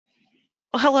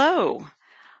Well, hello.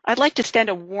 I'd like to extend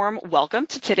a warm welcome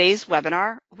to today's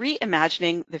webinar,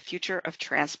 Reimagining the Future of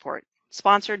Transport,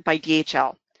 sponsored by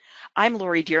DHL. I'm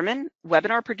Lori Dearman,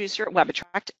 webinar producer at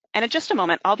WebAttract, and in just a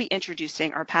moment, I'll be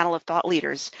introducing our panel of thought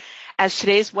leaders, as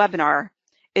today's webinar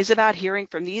is about hearing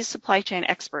from these supply chain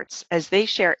experts as they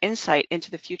share insight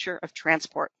into the future of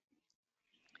transport.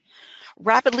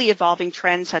 Rapidly evolving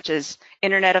trends such as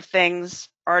Internet of Things,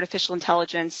 artificial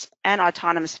intelligence, and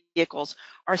autonomous vehicles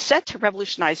are set to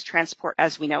revolutionize transport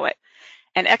as we know it.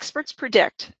 And experts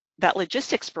predict that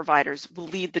logistics providers will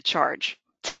lead the charge.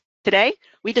 Today,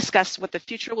 we discuss what the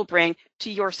future will bring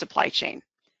to your supply chain.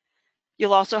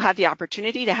 You'll also have the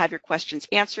opportunity to have your questions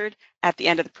answered at the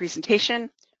end of the presentation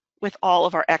with all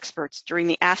of our experts during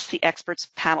the Ask the Experts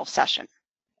panel session.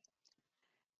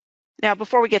 Now,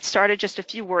 before we get started, just a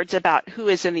few words about who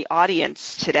is in the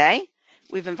audience today.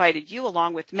 We've invited you,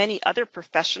 along with many other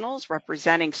professionals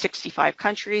representing 65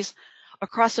 countries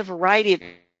across a variety of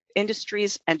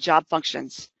industries and job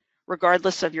functions.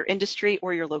 Regardless of your industry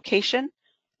or your location,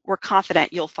 we're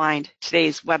confident you'll find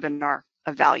today's webinar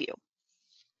of value.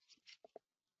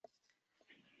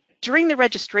 During the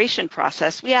registration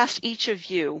process, we asked each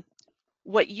of you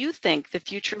what you think the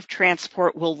future of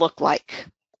transport will look like.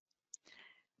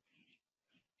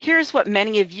 Here's what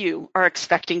many of you are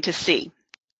expecting to see: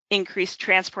 increased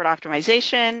transport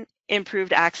optimization,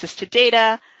 improved access to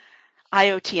data,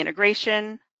 IoT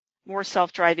integration, more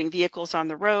self-driving vehicles on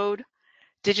the road,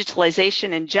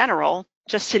 digitalization in general,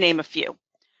 just to name a few.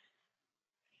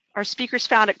 Our speakers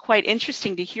found it quite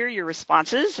interesting to hear your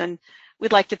responses, and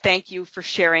we'd like to thank you for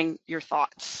sharing your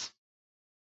thoughts.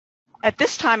 At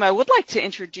this time, I would like to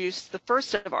introduce the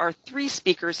first of our three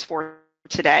speakers for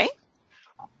today,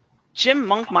 Jim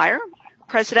Munkmeyer,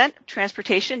 President,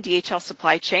 Transportation, DHL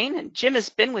Supply Chain. And Jim has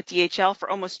been with DHL for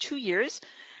almost 2 years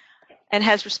and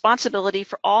has responsibility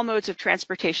for all modes of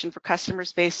transportation for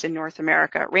customers based in North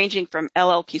America, ranging from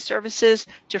LLP services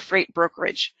to freight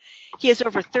brokerage. He has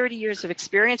over 30 years of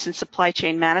experience in supply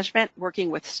chain management,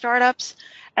 working with startups,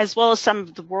 as well as some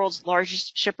of the world's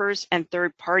largest shippers and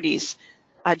third parties.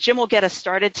 Jim will get us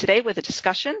started today with a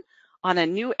discussion on a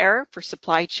new era for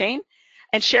supply chain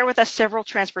and share with us several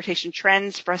transportation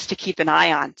trends for us to keep an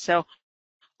eye on. So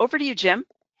over to you, Jim.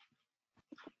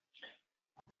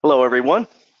 Hello, everyone.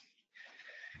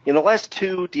 In the last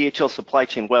two DHL supply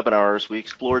chain webinars, we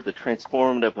explored the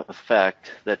transformative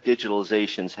effect that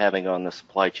digitalization is having on the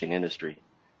supply chain industry.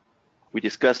 We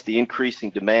discussed the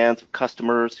increasing demands of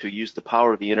customers who use the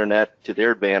power of the internet to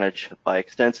their advantage by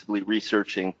extensively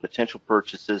researching potential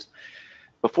purchases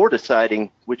before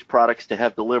deciding which products to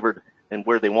have delivered and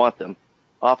where they want them,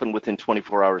 often within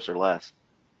 24 hours or less.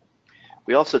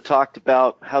 We also talked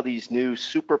about how these new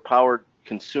super-powered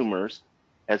consumers,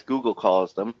 as Google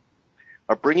calls them,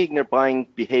 are bringing their buying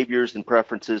behaviors and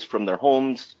preferences from their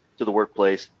homes to the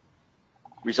workplace,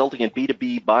 resulting in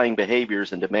B2B buying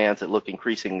behaviors and demands that look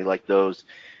increasingly like those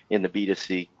in the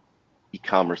B2C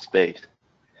e-commerce space.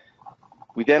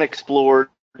 We then explored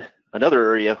another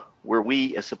area where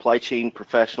we as supply chain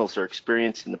professionals are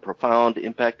experiencing the profound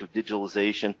impact of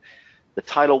digitalization, the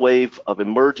tidal wave of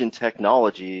emerging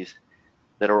technologies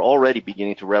that are already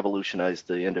beginning to revolutionize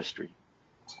the industry.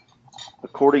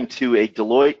 According to a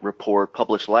Deloitte report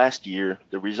published last year,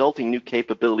 the resulting new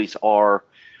capabilities are,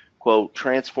 quote,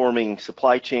 transforming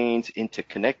supply chains into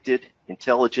connected,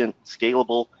 intelligent,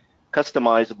 scalable,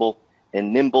 customizable,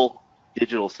 and nimble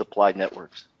digital supply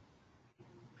networks.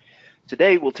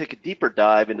 Today, we'll take a deeper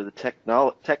dive into the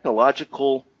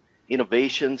technological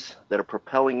innovations that are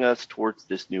propelling us towards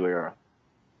this new era,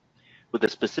 with a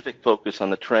specific focus on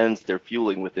the trends they're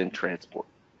fueling within transport.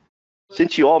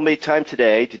 Since you all made time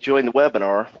today to join the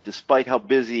webinar, despite how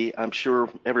busy I'm sure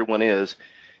everyone is,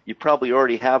 you probably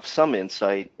already have some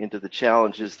insight into the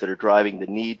challenges that are driving the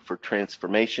need for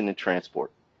transformation in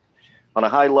transport. On a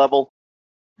high level,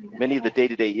 many of the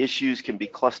day-to-day issues can be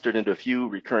clustered into a few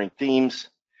recurring themes.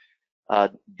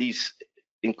 These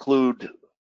include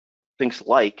things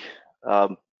like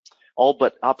all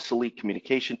but obsolete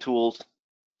communication tools,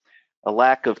 a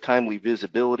lack of timely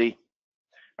visibility,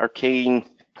 arcane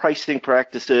pricing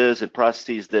practices and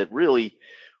processes that really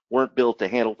weren't built to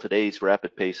handle today's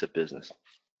rapid pace of business.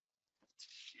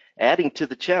 Adding to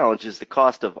the challenge is the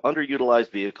cost of underutilized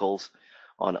vehicles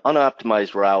on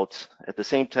unoptimized routes at the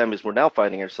same time as we're now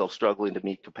finding ourselves struggling to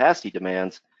meet capacity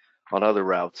demands on other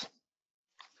routes.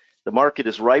 The market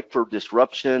is ripe for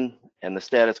disruption and the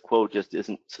status quo just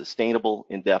isn't sustainable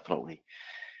indefinitely.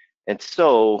 And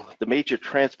so the major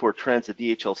transport trends that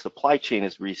DHL supply chain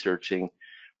is researching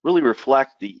really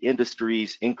reflect the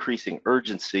industry's increasing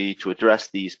urgency to address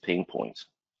these pain points.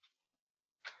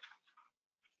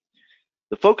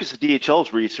 The focus of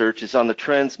DHL's research is on the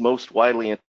trends most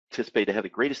widely anticipated to have the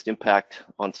greatest impact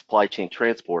on supply chain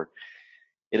transport.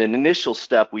 In an initial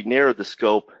step, we narrowed the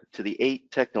scope to the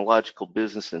 8 technological,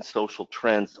 business, and social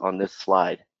trends on this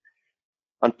slide.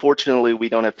 Unfortunately, we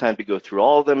don't have time to go through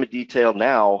all of them in detail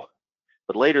now,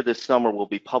 but later this summer we'll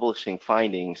be publishing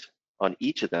findings on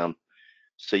each of them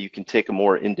so you can take a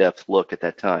more in-depth look at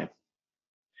that time.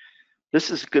 This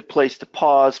is a good place to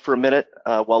pause for a minute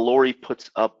while Lori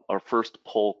puts up our first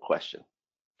poll question.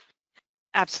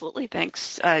 Absolutely,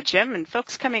 thanks, Jim. And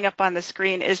folks, coming up on the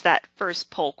screen is that first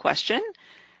poll question.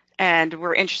 And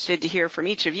we're interested to hear from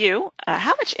each of you.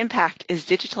 How much impact is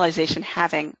digitalization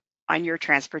having on your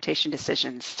transportation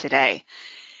decisions today?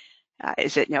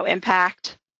 Is it no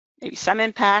impact, maybe some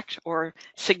impact, or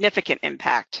significant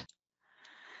impact?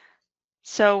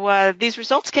 So these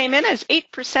results came in as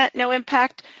 8% no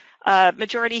impact,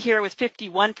 majority here with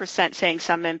 51% saying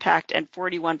some impact and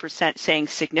 41% saying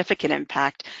significant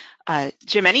impact.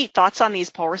 Jim, any thoughts on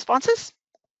these poll responses?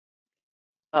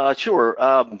 Sure.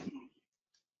 I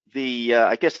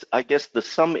guess the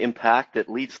some impact that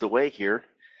leads the way here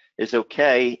is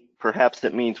okay. Perhaps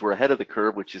that means we're ahead of the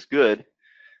curve, which is good.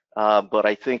 But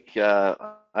I think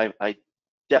I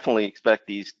definitely expect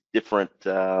these different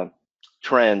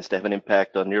trends to have an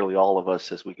impact on nearly all of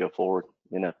us as we go forward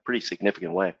in a pretty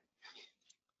significant way.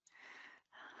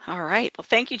 All right. Well,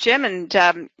 thank you, Jim.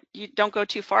 And you don't go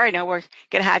too far. I know we're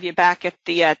going to have you back at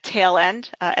the tail end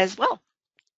as well.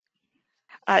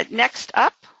 Next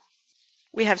up,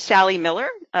 we have Sally Miller,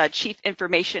 Chief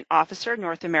Information Officer,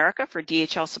 North America for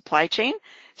DHL Supply Chain.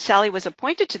 Sally was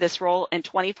appointed to this role in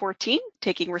 2014,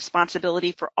 taking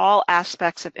responsibility for all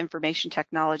aspects of information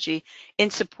technology in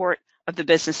support of the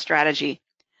business strategy.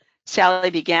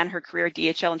 Sally began her career at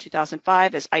DHL in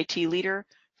 2005 as IT leader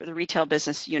for the retail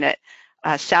business unit.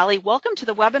 Sally, welcome to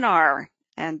the webinar,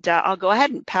 and I'll go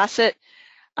ahead and pass it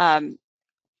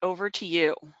over to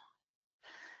you.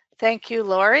 Thank you,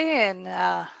 Lori, and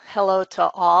hello to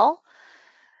all.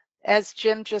 As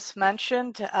Jim just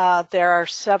mentioned, there are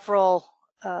several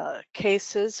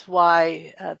cases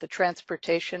why the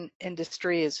transportation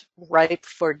industry is ripe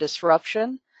for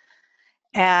disruption.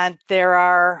 And there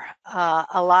are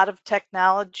a lot of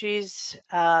technologies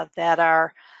that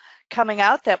are coming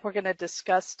out that we're going to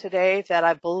discuss today that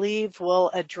I believe will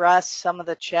address some of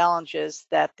the challenges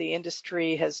that the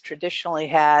industry has traditionally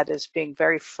had as being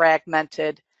very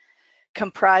fragmented,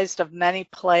 comprised of many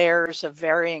players of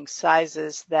varying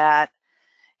sizes that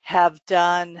have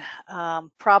done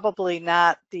probably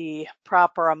not the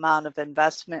proper amount of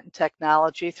investment in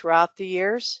technology throughout the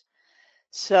years.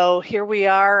 So here we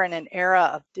are in an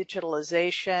era of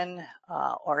digitalization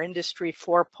or Industry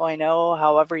 4.0,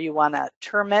 however you want to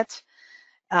term it.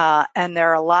 And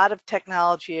there are a lot of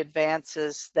technology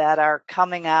advances that are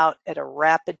coming out at a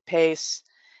rapid pace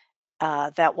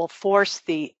that will force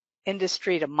the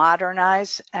industry to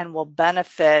modernize and will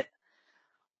benefit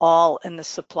all in the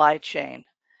supply chain.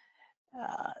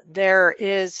 There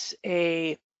is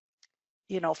a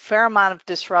fair amount of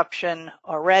disruption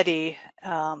already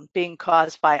being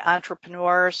caused by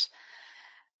entrepreneurs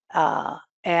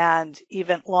and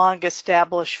even long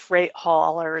established freight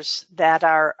haulers that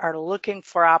are looking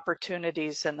for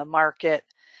opportunities in the market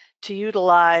to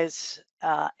utilize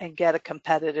and get a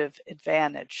competitive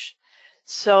advantage.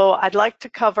 So I'd like to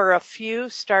cover a few,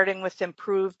 starting with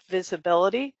improved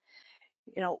visibility.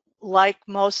 Like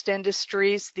most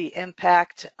industries, the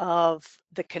impact of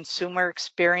the consumer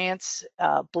experience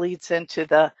bleeds into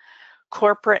the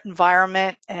corporate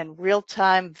environment, and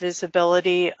real-time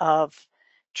visibility of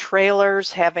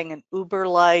trailers having an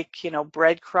Uber-like,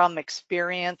 breadcrumb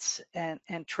experience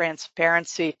and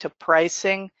transparency to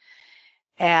pricing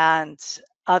and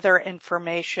other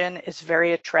information is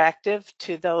very attractive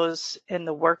to those in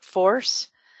the workforce.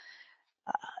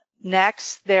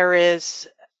 Next, there is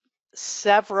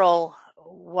several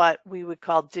what we would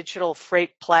call digital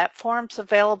freight platforms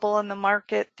available in the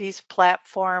market. These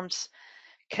platforms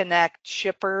connect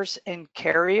shippers and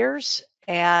carriers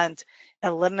and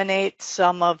eliminate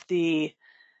some of the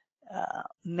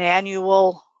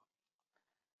manual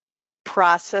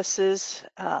processes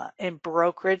in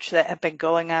brokerage that have been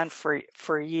going on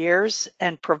for years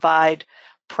and provide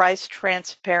price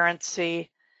transparency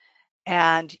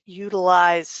and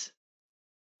utilize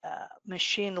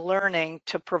machine learning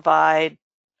to provide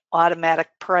automatic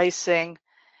pricing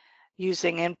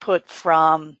using input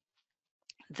from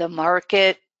the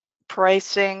market,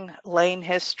 pricing, lane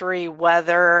history,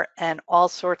 weather, and all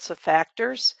sorts of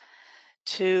factors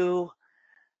to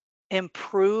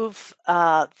improve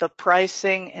the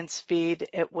pricing and speed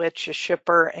at which a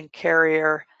shipper and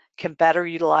carrier can better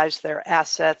utilize their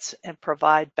assets and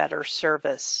provide better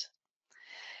service.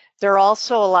 There are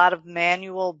also a lot of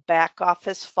manual back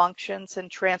office functions in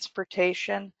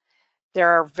transportation. There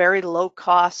are very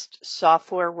low-cost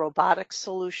software robotic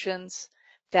solutions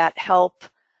that help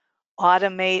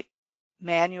automate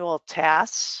manual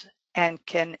tasks and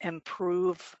can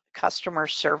improve customer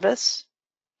service.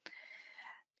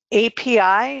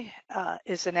 API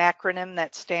is an acronym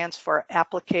that stands for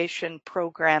Application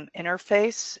Program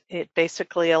Interface. It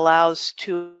basically allows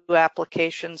two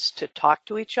applications to talk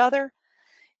to each other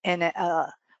in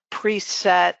a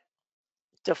preset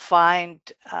defined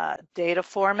data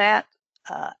format.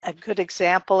 A good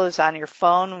example is on your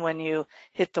phone when you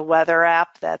hit the weather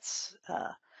app. That's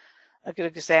a good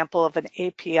example of an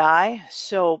API.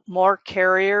 So more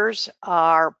carriers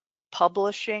are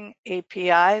publishing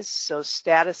APIs, so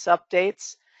status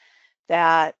updates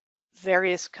that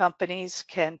various companies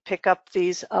can pick up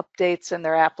these updates in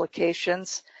their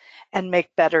applications and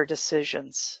make better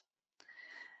decisions.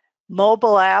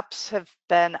 Mobile apps have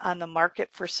been on the market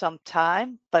for some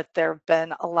time, but there have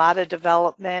been a lot of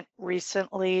development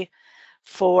recently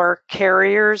for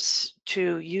carriers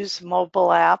to use mobile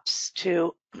apps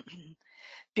to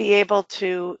be able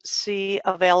to see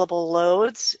available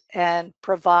loads and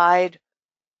provide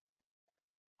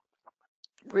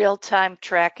real-time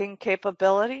tracking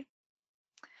capability.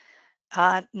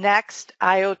 Next,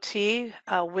 IoT,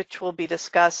 which will be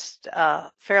discussed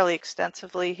fairly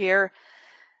extensively here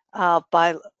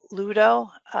by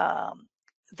Ludo.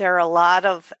 There are a lot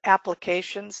of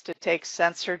applications to take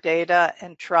sensor data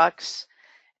in trucks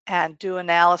and do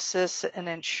analysis and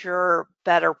ensure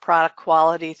better product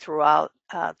quality throughout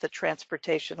the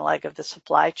transportation leg of the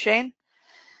supply chain.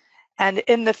 And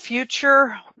in the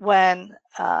future, when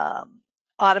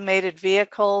automated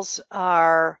vehicles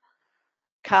are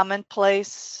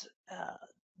commonplace,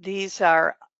 these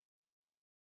are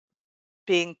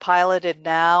being piloted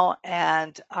now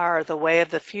and are the way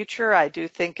of the future. I do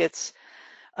think it's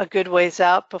a good ways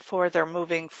out before they're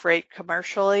moving freight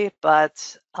commercially,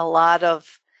 but a lot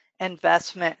of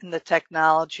investment in the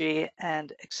technology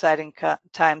and exciting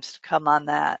times to come on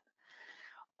that.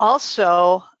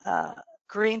 Also,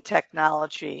 green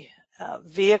technology,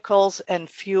 vehicles and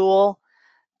fuel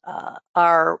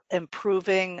are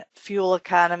improving fuel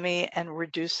economy and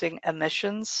reducing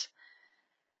emissions.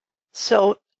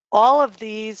 So all of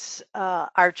these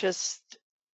are just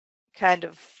kind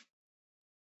of,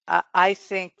 I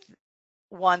think,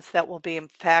 ones that will be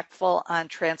impactful on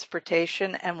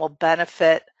transportation and will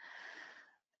benefit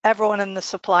everyone in the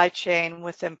supply chain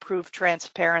with improved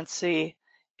transparency.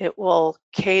 It will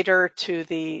cater to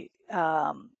the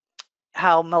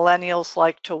how millennials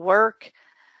like to work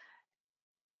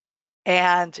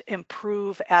and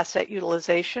improve asset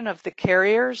utilization of the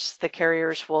carriers. The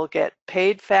carriers will get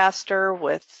paid faster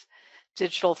with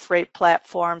digital freight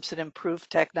platforms and improved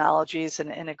technologies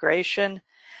and integration.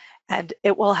 And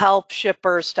it will help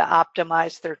shippers to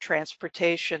optimize their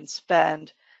transportation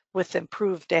spend with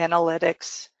improved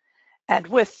analytics. And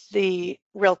with the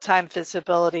real-time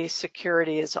visibility,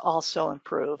 security is also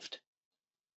improved.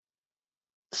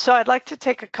 So I'd like to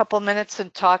take a couple minutes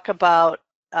and talk about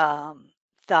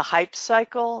the hype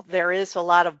cycle. There is a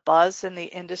lot of buzz in the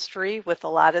industry with a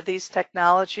lot of these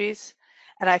technologies.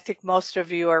 And I think most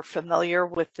of you are familiar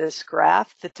with this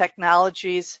graph. The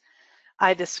technologies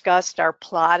I discussed are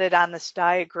plotted on this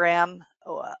diagram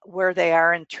where they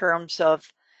are in terms of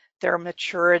their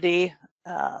maturity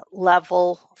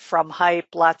level from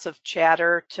hype, lots of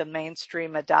chatter, to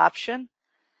mainstream adoption.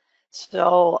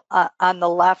 So on the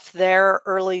left there,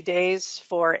 early days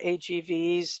for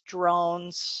AGVs,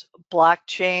 drones,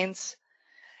 blockchains.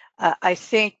 I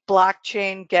think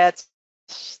blockchain gets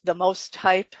the most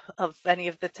hype of any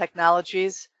of the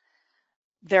technologies.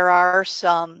 There are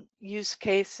some use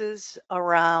cases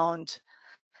around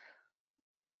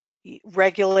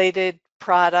regulated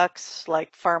products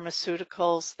like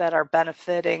pharmaceuticals that are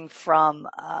benefiting from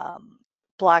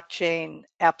blockchain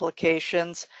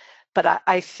applications. But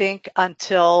I think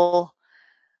until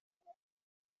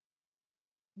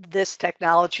this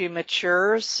technology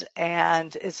matures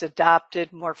and is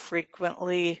adopted more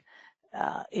frequently,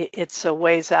 it's a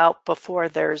ways out before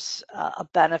there's a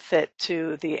benefit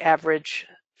to the average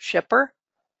shipper.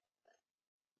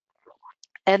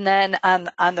 And then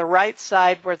on the right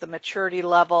side, where the maturity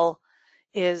level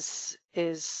is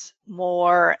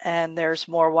more and there's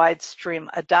more widestream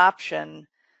adoption,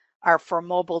 are for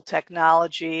mobile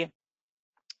technology,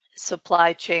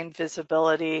 supply chain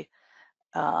visibility,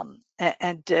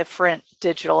 and different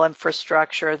digital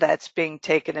infrastructure that's being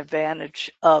taken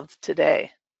advantage of today.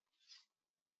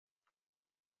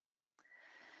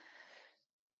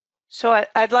 So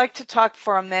I'd like to talk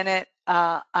for a minute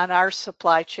on our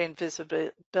supply chain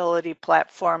visibility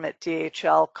platform at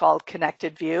DHL called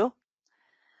Connected View.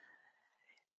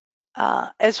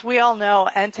 As we all know,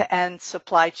 end-to-end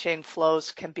supply chain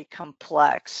flows can be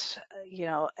complex.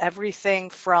 Everything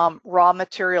from raw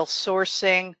material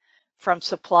sourcing from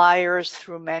suppliers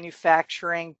through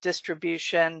manufacturing,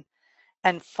 distribution,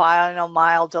 and final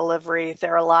mile delivery.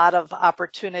 There are a lot of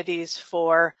opportunities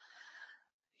for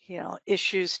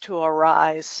issues to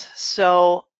arise.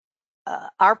 So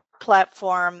our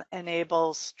platform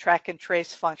enables track and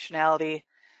trace functionality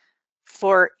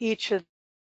for each of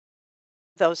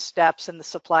those steps in the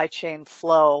supply chain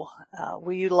flow.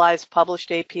 We utilize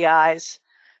published APIs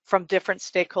from different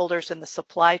stakeholders in the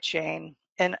supply chain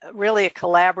in really a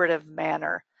collaborative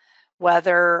manner,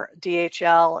 whether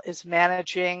DHL is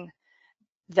managing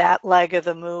that leg of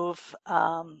the move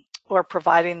or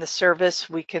providing the service.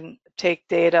 We can take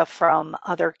data from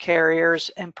other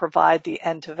carriers and provide the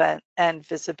end-to-end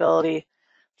visibility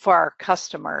for our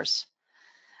customers.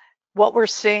 What we're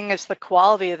seeing is the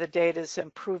quality of the data is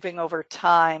improving over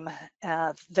time.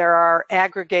 There are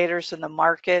aggregators in the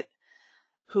market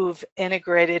who've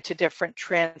integrated to different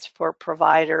transport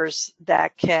providers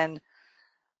that can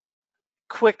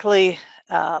quickly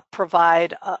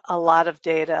provide a lot of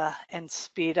data and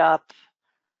speed up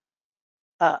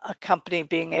a company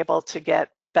being able to get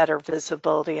better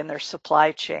visibility in their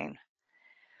supply chain.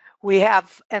 We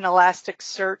have an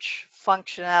Elasticsearch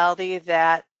functionality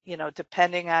that,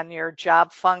 depending on your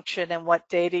job function and what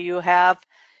data you have,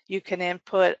 you can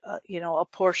input, a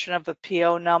portion of a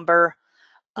PO number,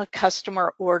 a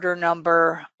customer order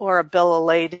number, or a bill of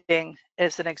lading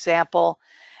as an example,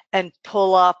 and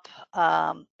pull up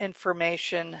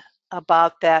information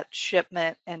about that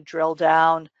shipment and drill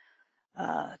down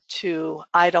to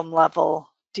item level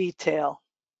detail.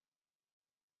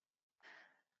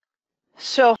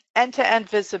 So end-to-end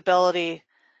visibility,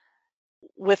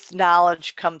 with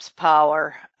knowledge comes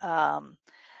power.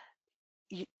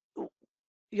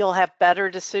 You'll have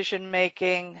better decision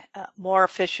making, more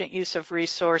efficient use of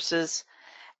resources,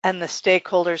 and the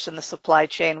stakeholders in the supply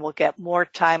chain will get more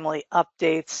timely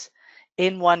updates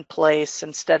in one place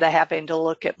instead of having to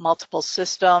look at multiple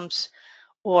systems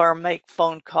or make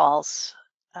phone calls.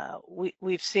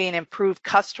 We've seen improved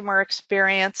customer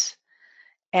experience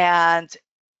and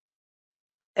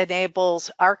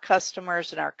enables our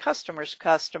customers and our customers'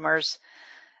 customers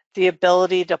the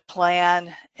ability to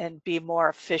plan and be more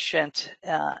efficient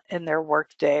in their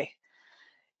workday.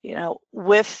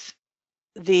 With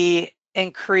the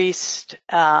increased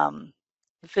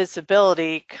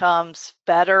visibility comes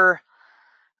better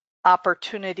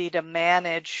opportunity to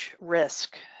manage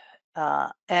risk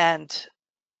and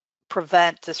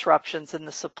prevent disruptions in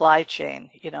the supply chain,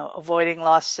 avoiding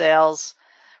lost sales,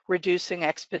 reducing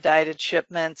expedited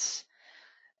shipments,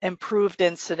 improved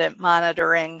incident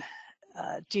monitoring.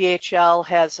 DHL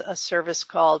has a service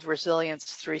called Resilience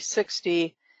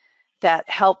 360 that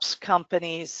helps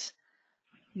companies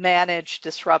manage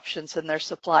disruptions in their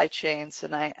supply chains,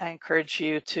 and I encourage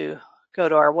you to go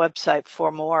to our website for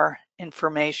more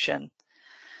information.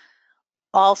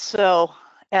 Also,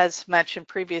 as mentioned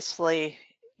previously,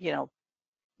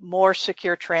 more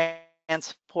secure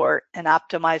transport and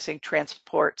optimizing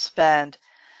transport spend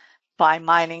by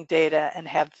mining data and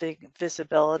having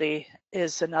visibility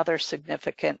is another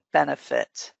significant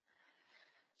benefit.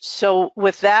 So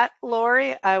with that,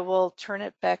 Lori, I will turn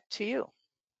it back to you.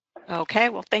 Okay,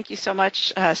 well, thank you so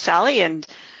much, Sally, and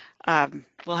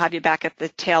we'll have you back at the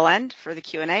tail end for the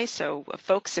Q&A. So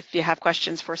folks, if you have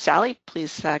questions for Sally,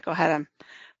 please go ahead and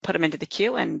put them into the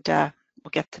queue, and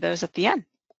we'll get to those at the end.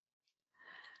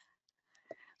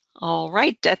 All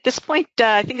right, at this point,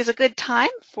 I think is a good time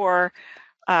for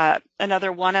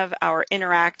another one of our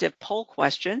interactive poll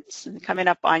questions. And coming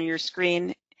up on your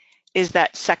screen is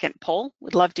that second poll.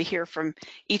 We'd love to hear from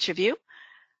each of you.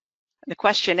 The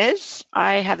question is,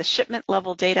 I have the shipment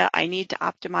level data I need to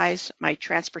optimize my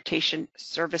transportation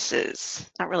services.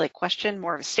 Not really a question,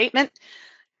 more of a statement.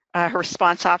 Her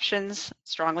response options: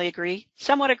 strongly agree,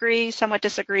 somewhat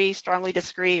disagree, strongly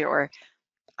disagree, or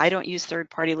I don't use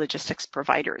third-party logistics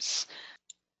providers.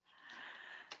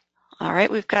 All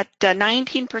right, we've got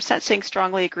 19% saying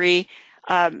strongly agree.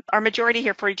 Our majority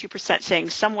here, 42%, saying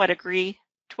somewhat agree,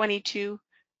 22%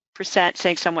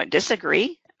 saying somewhat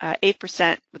disagree,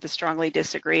 8% with a strongly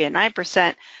disagree, and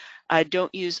 9%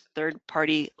 don't use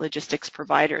third-party logistics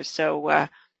providers. So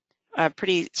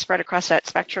pretty spread across that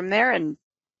spectrum there, and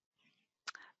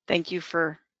thank you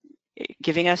for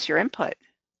giving us your input.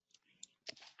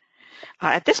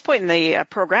 At this point in the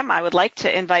program, I would like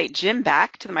to invite Jim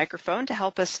back to the microphone to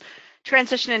help us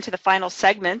transition into the final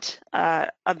segment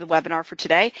of the webinar for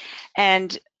today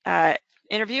and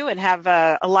interview and have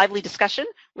a lively discussion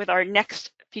with our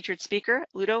next featured speaker,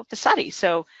 Ludo Fossati.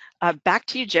 So back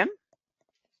to you, Jim.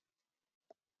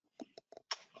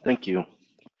 Thank you.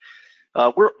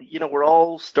 We're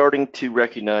all starting to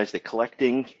recognize that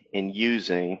collecting and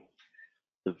using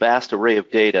the vast array of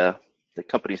data that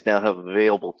companies now have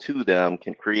available to them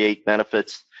can create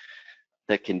benefits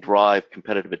that can drive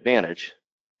competitive advantage.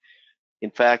 In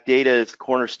fact, data is the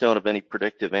cornerstone of any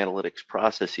predictive analytics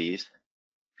processes,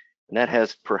 and that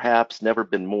has perhaps never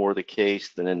been more the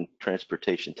case than in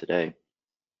transportation today.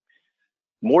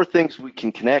 The more things we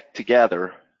can connect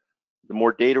together, the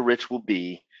more data rich we'll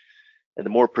be, and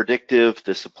the more predictive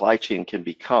the supply chain can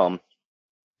become,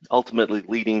 ultimately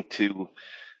leading to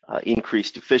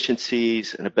increased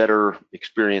efficiencies and a better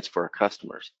experience for our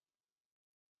customers.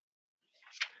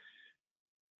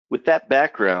 With that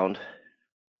background,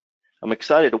 I'm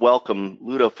excited to welcome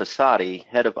Ludo Fossati,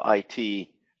 Head of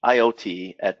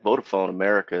IoT at Vodafone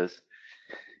Americas.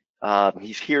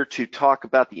 He's here to talk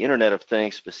about the Internet of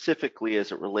Things, specifically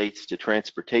as it relates to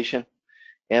transportation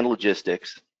and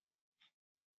logistics.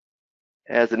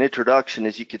 As an introduction,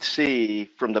 as you can see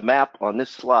from the map on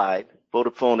this slide,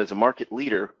 Vodafone is a market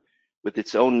leader with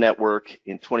its own network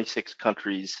in 26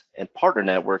 countries and partner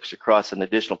networks across an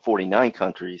additional 49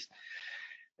 countries.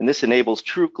 And this enables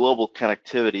true global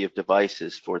connectivity of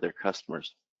devices for their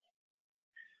customers.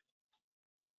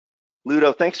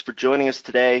 Ludo, thanks for joining us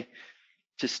today.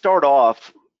 To start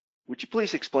off, would you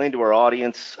please explain to our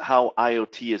audience how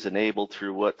IoT is enabled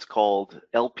through what's called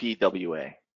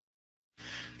LPWA?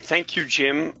 Thank you,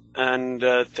 Jim, and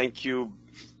thank you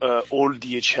all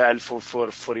DHL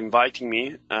for inviting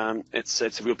me. It's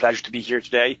a real pleasure to be here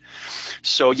today.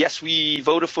 So yes,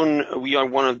 Vodafone, we are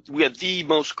the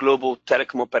most global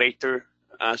telecom operator,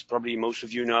 as probably most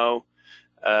of you know,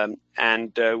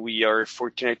 and we are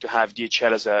fortunate to have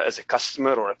DHL as a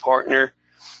customer or a partner,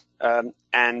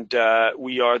 and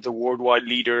we are the worldwide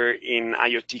leader in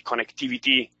IoT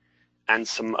connectivity and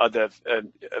some other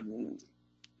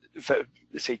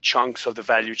let's say chunks of the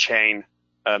value chain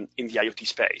in the IoT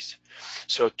space.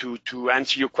 So to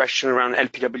answer your question around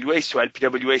LPWA, so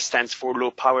LPWA stands for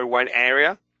Low Power Wide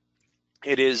Area.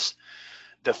 It is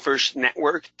the first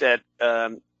network that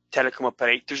telecom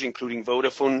operators, including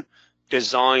Vodafone,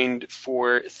 designed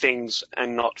for things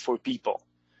and not for people.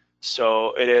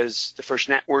 So it is the first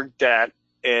network that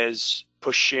is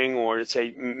pushing, or let's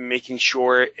say making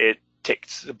sure it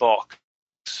ticks the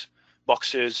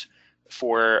boxes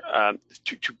for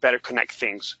to better connect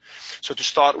things. So to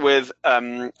start with,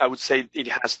 I would say it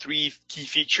has three key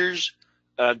features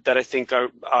that I think are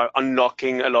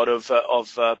unlocking a lot of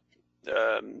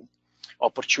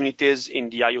opportunities in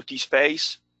the IoT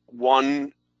space.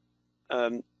 One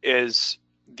is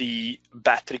the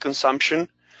battery consumption.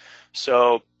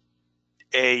 So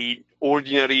a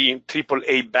ordinary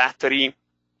AAA battery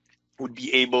would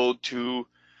be able to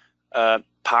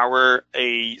power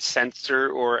a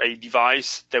sensor or a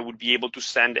device that would be able to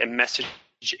send a message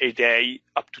a day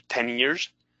up to 10 years.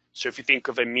 So if you think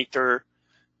of a meter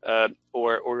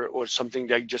or something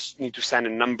that just need to send a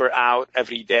number out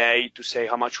every day to say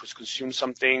how much was consumed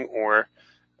something, or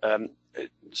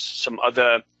some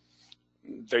other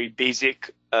very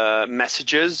basic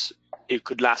messages, it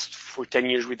could last for 10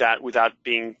 years without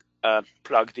being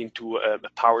plugged into a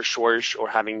power source or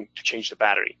having to change the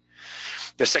battery.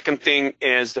 The second thing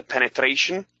is the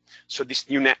penetration. So this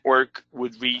new network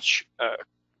would reach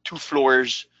 2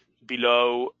 floors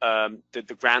below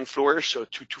the ground floor, so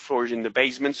two floors in the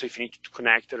basement. So if you need to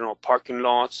connect, I don't know, parking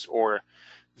lots or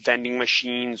vending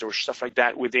machines or stuff like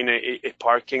that within a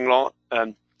parking lot,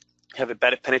 have a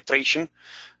better penetration,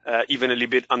 even a little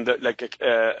bit under, like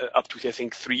up to I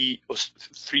think 3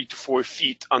 to 4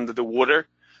 feet under the water.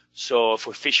 So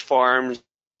for fish farms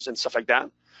and stuff like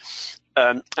that.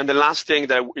 And the last thing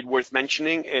that is worth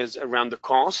mentioning is around the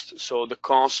cost. So the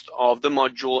cost of the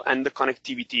module and the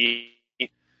connectivity,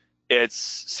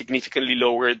 it's significantly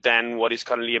lower than what is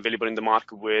currently available in the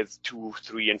market with 2,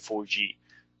 3, and 4G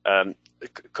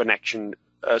connection.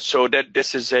 So that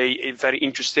this is a very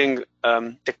interesting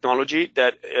technology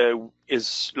that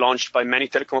is launched by many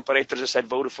telecom operators. As I said,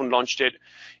 Vodafone launched it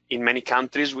in many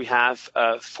countries. We have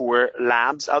 4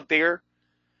 labs out there.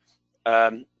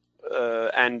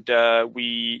 And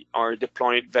we are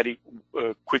deploying it very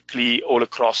quickly all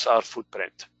across our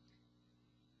footprint.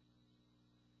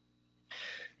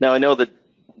 Now, I know that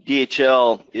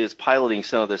DHL is piloting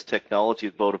some of this technology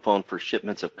with Vodafone for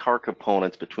shipments of car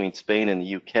components between Spain and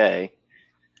the UK.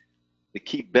 The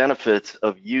key benefits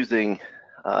of using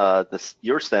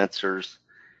your sensors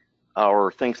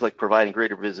are things like providing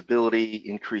greater visibility,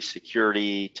 increased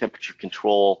security, temperature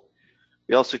control.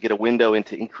 We also get a window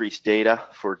into increased data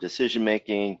for decision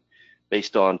making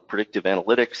based on predictive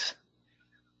analytics.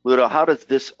 Ludo, how does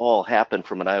this all happen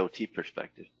from an IoT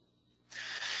perspective?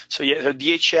 So yeah, the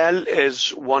DHL is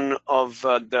one of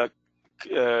the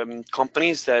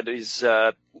companies that is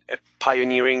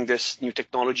pioneering this new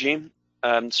technology.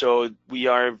 So we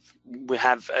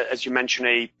have, as you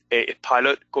mentioned, a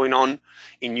pilot going on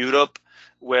in Europe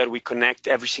where we connect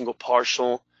every single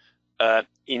parcel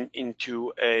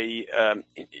into a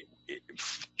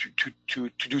to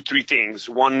do three things.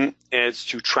 One is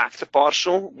to track the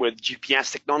parcel with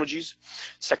GPS technologies.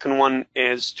 Second one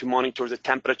is to monitor the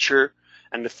temperature,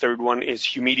 and the third one is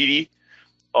humidity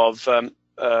of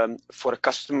for a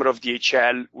customer of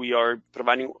DHL. We are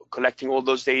collecting all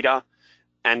those data,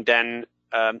 and then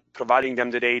providing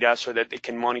them the data so that they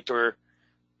can monitor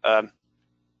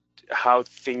how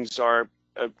things are,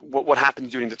 what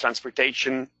happens during the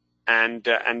transportation, and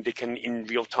they can in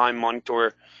real time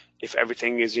monitor if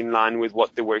everything is in line with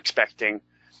what they were expecting.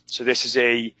 So this is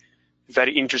a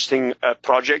very interesting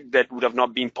project that would have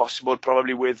not been possible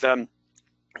probably with the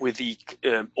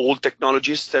old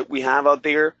technologies that we have out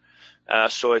there.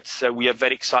 So we are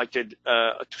very excited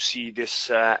to see this,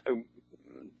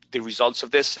 the results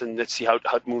of this, and let's see how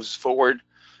it moves forward,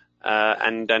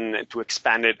 and then to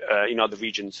expand it in other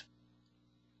regions.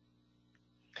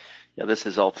 Yeah, this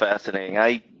is all fascinating.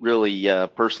 I really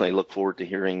personally look forward to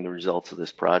hearing the results of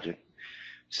this project.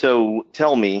 So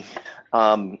tell me,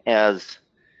 as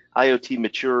IoT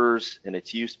matures and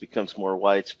its use becomes more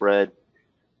widespread,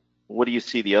 what do you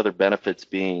see the other benefits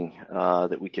being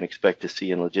that we can expect to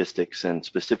see in logistics and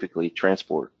specifically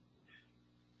transport?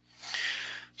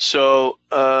 So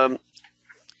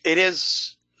it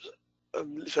is.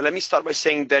 So let me start by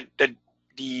saying that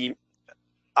the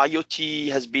IoT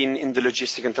has been in the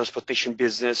logistics and transportation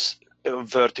business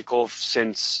vertical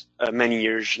since many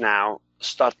years now,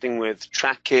 starting with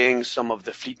tracking some of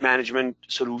the fleet management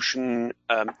solution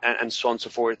and so on and so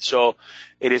forth. So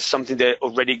it is something that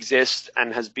already exists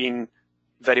and has been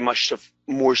very much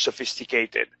more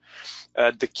sophisticated.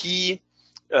 The key,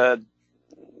 I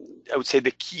would say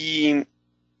the key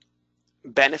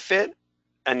benefit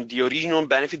and the original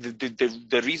benefit,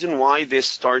 the reason why this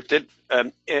started,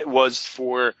 it was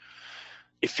for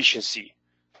efficiency.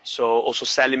 So also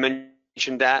Sally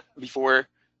mentioned that before,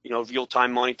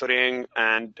 real-time monitoring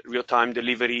and real-time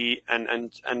delivery,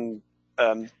 and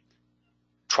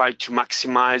try to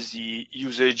maximize the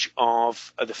usage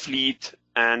of the fleet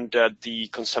and the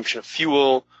consumption of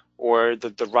fuel, or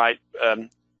the right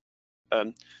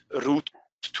route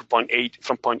to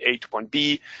from point A to point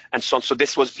B, and so on. So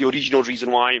this was the original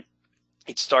reason why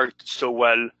it started so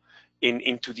well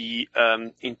into the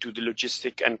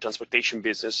logistic and transportation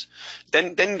business.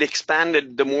 Then they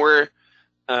expanded. The more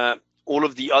all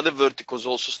of the other verticals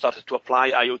also started to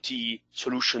apply IoT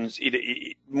solutions,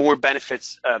 more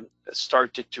benefits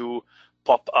started to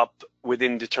pop up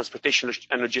within the transportation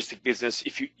and logistic business.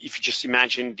 If you just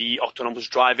imagine the autonomous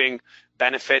driving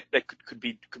benefit that could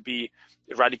be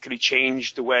radically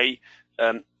change the way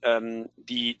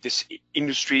this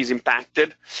industry is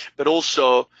impacted, but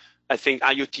also I think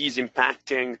IoT is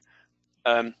impacting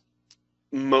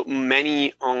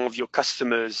many of your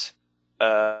customers'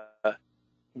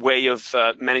 way of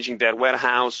managing their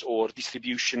warehouse or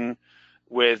distribution,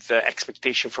 with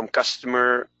expectation from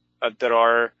customer that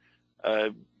are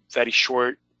very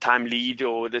short time lead,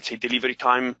 or let's say delivery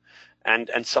time,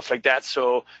 and stuff like that.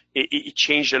 So it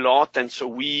changed a lot, and so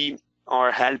we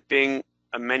are helping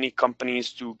many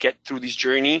companies to get through this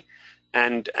journey,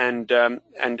 and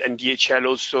DHL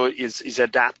also is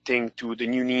adapting to the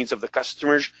new needs of the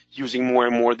customers, using more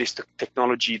and more this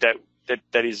technology that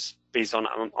is based on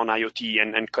IoT,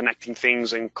 and connecting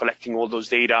things and collecting all those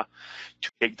data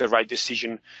to make the right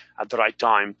decision at the right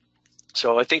time.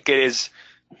 So I think it is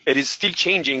still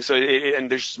changing. So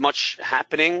and there's much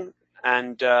happening,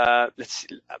 and let's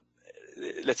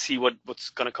see what's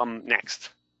going to come next.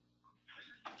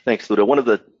 Thanks, Ludo. One of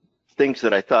the things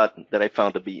that I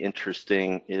found to be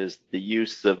interesting is the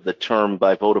use of the term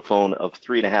by Vodafone of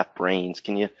 3.5 brains.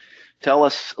 Can you tell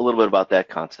us a little bit about that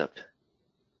concept?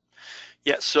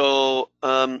 Yeah. So,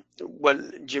 well,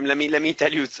 Jim, let me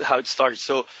tell you how it started.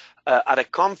 So, at a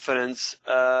conference,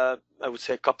 I would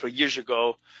say a couple of years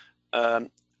ago,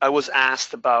 I was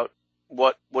asked about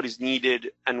what is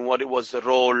needed and what it was the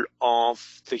role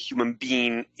of the human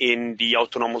being in the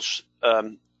autonomous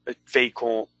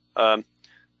vehicle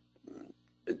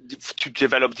to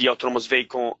develop the autonomous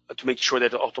vehicle, to make sure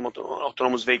that the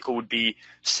autonomous vehicle would be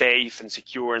safe and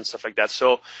secure and stuff like that.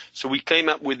 So we came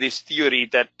up with this theory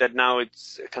that now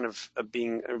it's kind of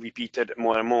being repeated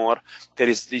more and more. There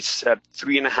is this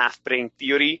 3.5 brain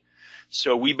theory.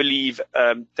 So we believe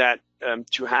that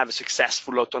to have a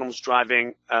successful autonomous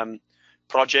driving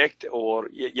project or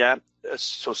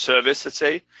so service, let's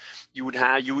say, you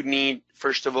would need,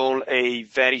 first of all, a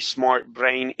very smart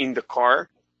brain in the car.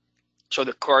 So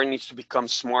the car needs to become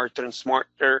smarter and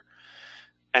smarter.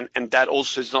 And that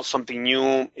also is not something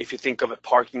new. If you think of a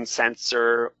parking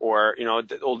sensor or, you know,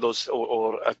 all those,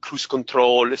 or a cruise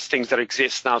control, it's things that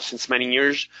exist now since many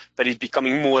years, but it's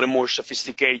becoming more and more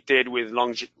sophisticated with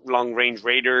long range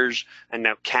radars and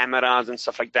now cameras and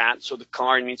stuff like that. So the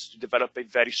car needs to develop a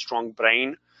very strong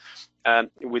brain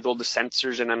with all the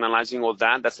sensors and analyzing all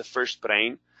that. That's the first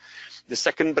brain. The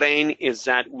second brain is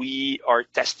that we are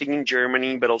testing in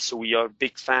Germany, but also we are a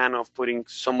big fan of putting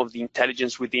some of the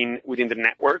intelligence within the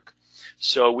network.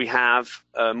 So we have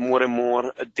more and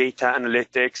more data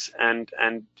analytics and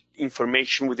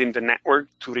information within the network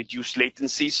to reduce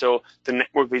latency. So the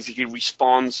network basically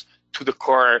responds to the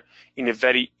car in a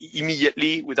very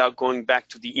immediately without going back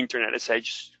to the internet. Let's say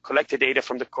just collect the data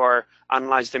from the car,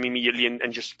 analyze them immediately,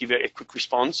 and just give it a quick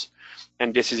response.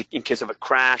 And this is in case of a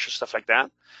crash or stuff like that.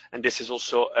 And this is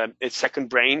also a second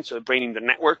brain, so a brain in the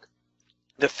network.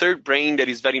 The third brain that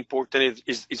is very important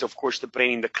is of course the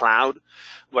brain in the cloud,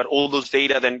 where all those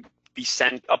data then be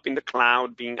sent up in the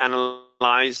cloud, being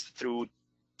analyzed through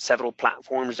several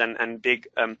platforms and big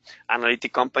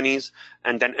analytic companies,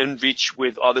 and then enriched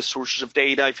with other sources of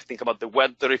data. If you think about the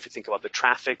weather, if you think about the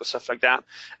traffic or stuff like that,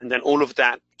 and then all of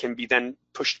that can be then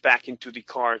pushed back into the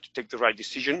car to take the right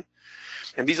decision.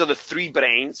 And these are the three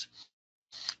brains.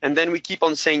 And then we keep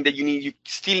on saying that you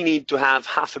still need to have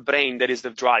half a brain that is the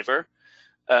driver.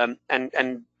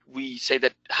 And we say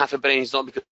that half a brain is not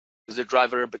because the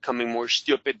driver are becoming more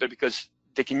stupid, but because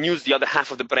they can use the other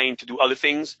half of the brain to do other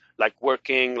things, like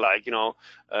working, like, you know,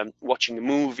 watching a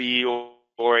movie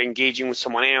or engaging with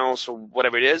someone else or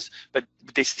whatever it is. But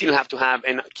they still have to have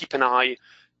and keep an eye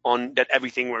on that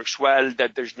everything works well,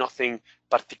 that there's nothing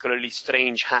particularly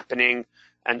strange happening.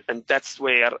 And that's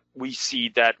where we see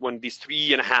that when these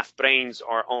 3.5 brains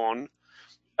are on,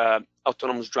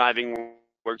 autonomous driving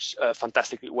works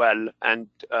fantastically well, and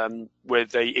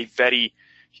with a very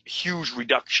huge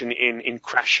reduction in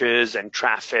crashes and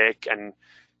traffic and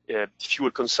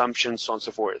fuel consumption, so on and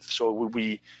so forth. So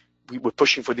we were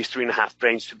pushing for these 3.5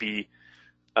 brains to be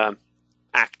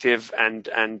active and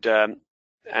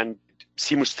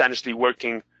simultaneously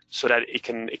working so that it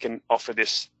can offer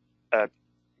this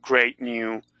great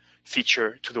new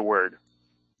feature to the world.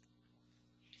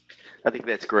 I think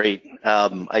that's great.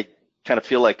 I kind of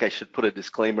feel like I should put a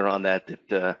disclaimer on that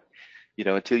you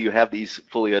know, until you have these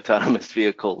fully autonomous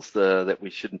vehicles, that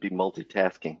we shouldn't be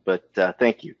multitasking. But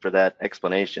thank you for that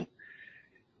explanation.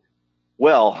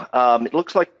 Well, it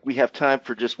looks like we have time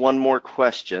for just one more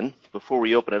question before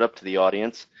we open it up to the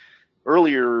audience.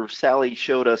 Earlier, Sally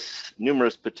showed us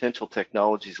numerous potential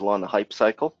technologies along the hype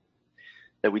cycle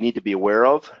that we need to be aware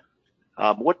of.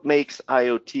 What makes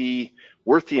IoT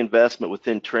worth the investment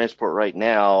within transport right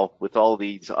now with all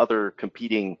these other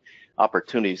competing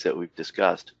opportunities that we've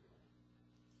discussed?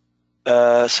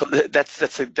 So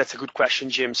that's a good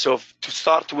question, Jim. So to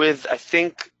start with, I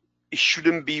think it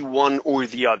shouldn't be one or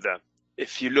the other.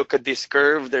 If you look at this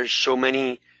curve, there's so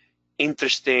many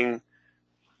interesting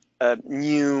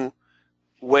new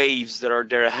waves that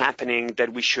are happening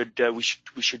that we should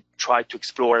try to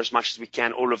explore as much as we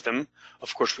can, all of them.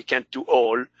 Of course, we can't do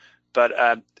all, but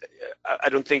I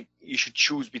don't think you should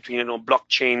choose between, you know,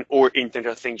 blockchain or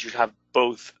Internet of Things. You should have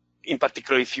both. In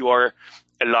particular, if you are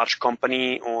a large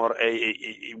company or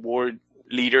a world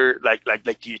leader like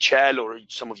DHL or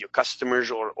some of your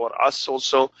customers or us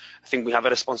also, I think we have a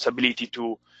responsibility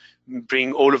to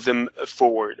bring all of them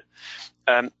forward.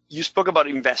 You spoke about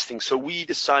investing. So we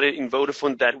decided in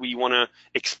Vodafone that we want to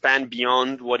expand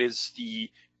beyond what is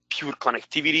the pure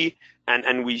connectivity,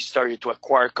 and we started to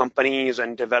acquire companies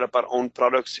and develop our own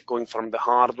products, going from the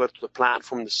hardware to the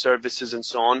platform, the services, and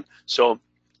so on. So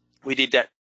we did that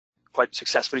quite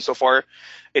successfully so far.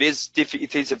 It is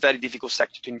a very difficult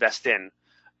sector to invest in.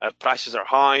 Prices are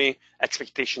high,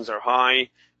 expectations are high.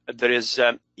 There is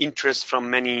interest from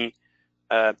many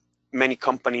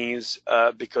companies,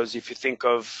 because if you think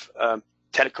of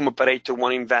telecom operator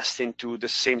want to invest into the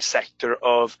same sector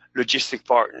of logistic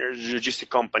partners, logistic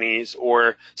companies,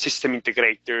 or system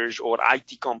integrators, or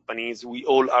IT companies, we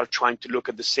all are trying to look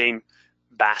at the same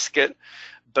basket.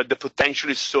 but the potential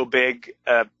is so big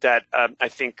that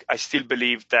I still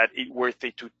believe that it's worth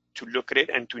it to look at it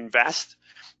and to invest.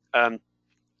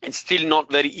 It's still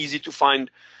not very easy to find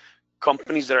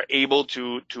companies that are able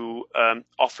to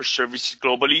offer services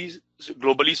globally.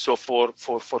 So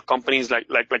for companies like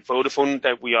Vodafone,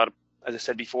 that we are, as I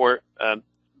said before,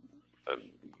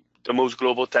 the most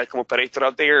global telecom operator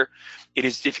out there, it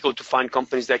is difficult to find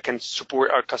companies that can support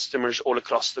our customers all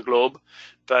across the globe.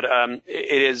 But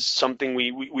it is something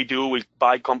we do. We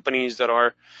buy companies that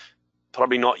are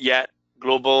probably not yet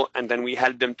global, and then we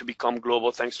help them to become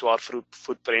global thanks to our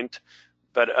footprint.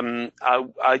 But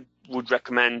I would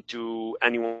recommend to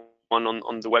anyone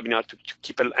on the webinar to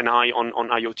keep an eye on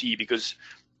IoT, because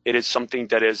it is something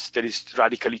that is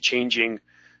radically changing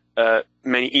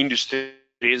many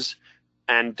industries.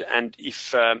 And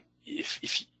if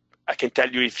I can tell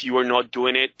you, if you are not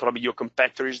doing it, probably your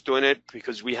competitor is doing it,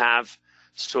 because we have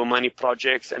so many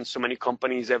projects and so many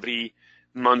companies every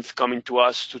month coming to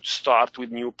us to start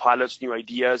with new pilots, new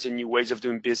ideas, and new ways of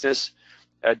doing business.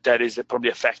 That is probably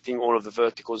affecting all of the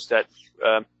verticals that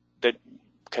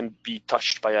can be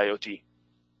touched by IoT.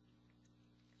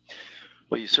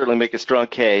 Well, you certainly make a strong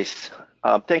case.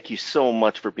 Thank you so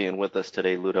much for being with us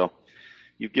today, Ludo.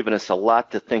 You've given us a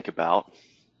lot to think about.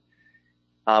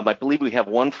 I believe we have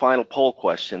one final poll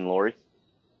question, Lori.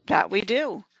 That we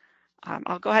do.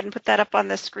 I'll go ahead and put that up on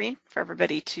the screen for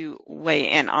everybody to weigh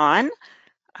in on.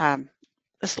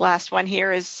 This last one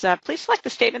here is, please select the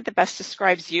statement that best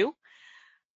describes you.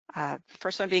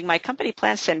 First one being, my company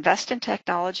plans to invest in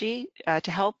technology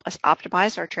to help us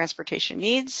optimize our transportation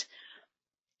needs.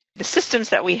 The systems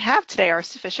that we have today are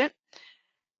sufficient.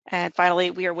 And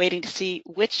finally, we are waiting to see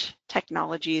which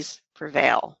technologies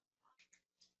prevail.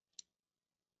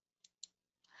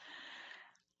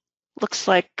 Looks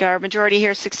like our majority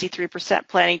here, 63%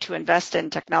 planning to invest in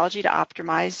technology to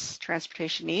optimize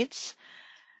transportation needs.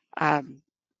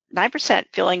 9%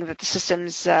 feeling that the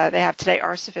systems they have today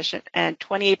are sufficient, and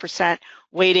 28%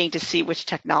 waiting to see which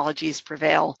technologies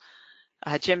prevail.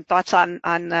 Jim, thoughts on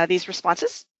these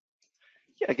responses?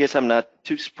 Yeah, I guess I'm not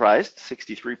too surprised.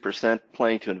 63%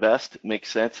 planning to invest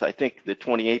makes sense. I think the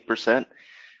 28%,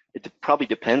 it probably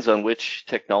depends on which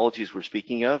technologies we're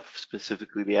speaking of,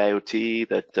 specifically the IoT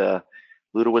that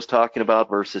Ludo was talking about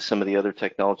versus some of the other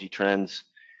technology trends.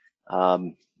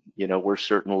 We're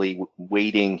certainly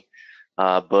waiting,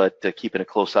 but keeping a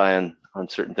close eye on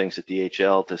certain things at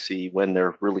DHL to see when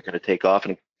they're really going to take off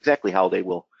and exactly how they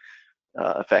will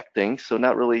affect things. So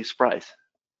not really a surprise.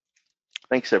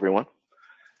 Thanks, everyone.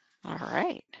 All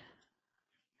right.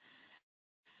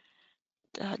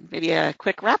 Maybe a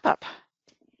quick wrap up.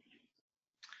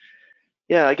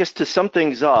 Yeah, I guess to sum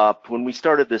things up, when we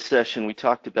started this session, we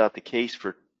talked about the case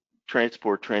for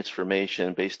transport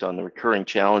transformation based on the recurring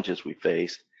challenges we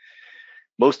face,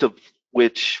 most of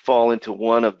which fall into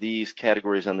one of these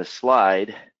categories on this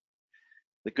slide.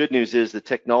 The good news is the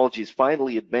technology is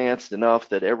finally advanced enough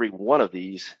that every one of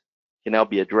these can now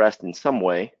be addressed in some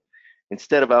way.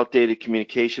 Instead of outdated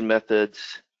communication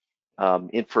methods,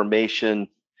 information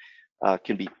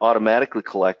can be automatically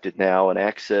collected now and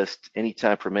accessed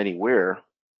anytime from anywhere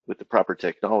with the proper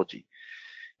technology.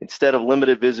 Instead of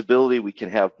limited visibility, we can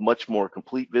have much more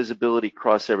complete visibility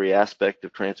across every aspect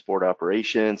of transport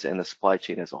operations and the supply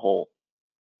chain as a whole.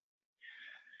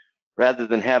 Rather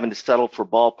than having to settle for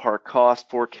ballpark cost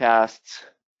forecasts,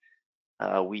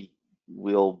 we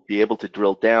will be able to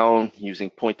drill down using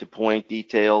point-to-point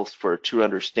details for a true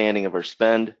understanding of our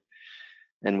spend,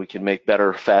 and we can make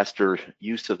better, faster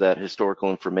use of that historical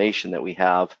information that we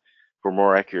have for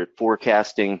more accurate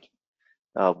forecasting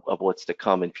of what's to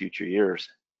come in future years.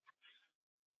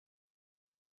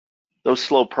 Those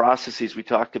slow processes we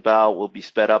talked about will be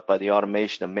sped up by the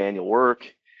automation of manual work,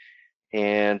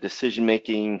 and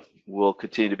decision-making will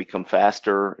continue to become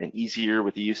faster and easier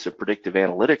with the use of predictive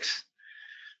analytics.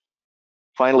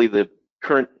 Finally, the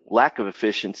current lack of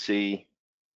efficiency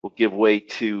will give way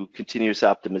to continuous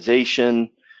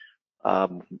optimization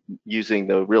using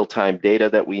the real-time data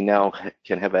that we now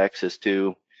can have access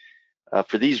to.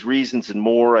 For these reasons and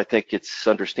more, I think it's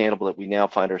understandable that we now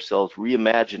find ourselves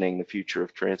reimagining the future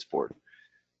of transport.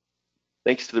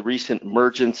 Thanks to the recent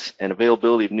emergence and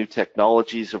availability of new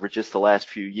technologies over just the last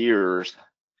few years,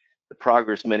 the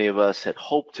progress many of us had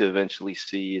hoped to eventually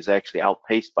see is actually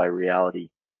outpaced by reality.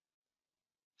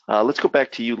 Let's go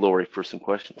back to you, Lori, for some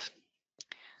questions.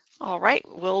 All right,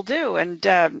 will do.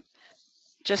 And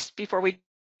just before we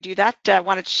do that, I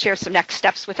wanted to share some next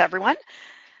steps with everyone.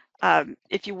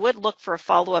 If you would look for a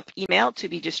follow-up email to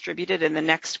be distributed in the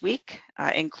next week,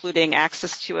 including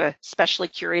access to a specially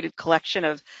curated collection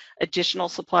of additional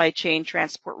supply chain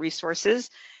transport resources,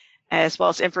 as well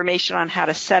as information on how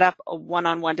to set up a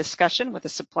one-on-one discussion with a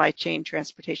supply chain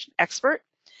transportation expert.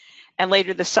 And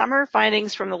later this summer,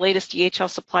 findings from the latest DHL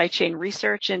supply chain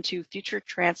research into future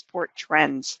transport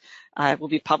trends will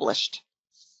be published.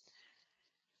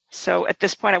 So at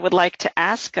this point, I would like to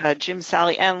ask Jim,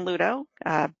 Sally, and Ludo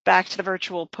back to the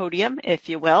virtual podium, if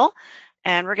you will.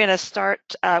 And we're going to start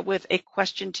with a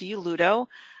question to you, Ludo.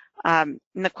 And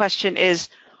the question is,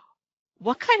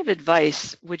 what kind of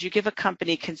advice would you give a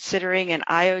company considering an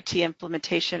IoT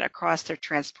implementation across their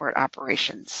transport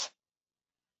operations?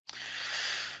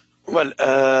 Well,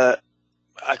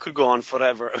 I could go on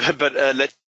forever, but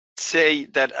let's say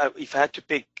that if I had to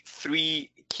pick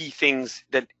 3 key things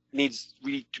that needs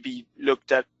really to be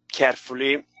looked at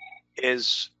carefully,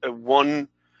 is one,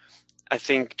 I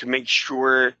think, to make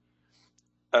sure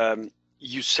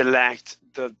you select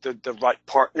the right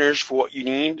partners for what you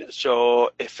need.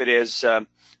 So if it is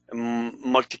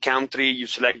multi-country, you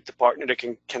select the partner that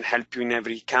can help you in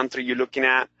every country you're looking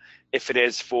at. If it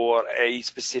is for a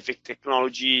specific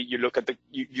technology, you look at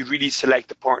you really select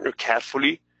the partner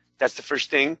carefully. That's the first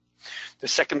thing. The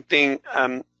second thing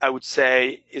I would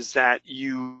say is that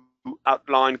you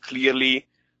outline clearly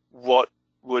what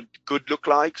would good look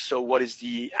like. So what is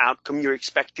the outcome you're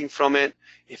expecting from it?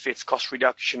 If it's cost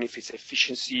reduction, if it's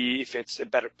efficiency, if it's a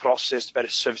better process, better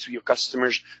service to your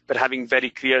customers, but having very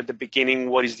clear at the beginning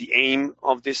what is the aim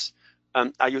of this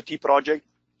IoT project.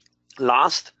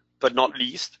 Last but not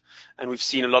least, and we've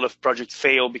seen a lot of projects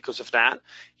fail because of that,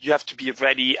 you have to be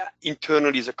ready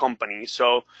internally as a company.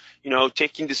 So,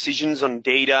 taking decisions on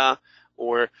data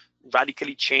or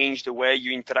radically change the way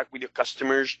you interact with your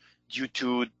customers due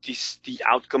to the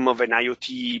outcome of an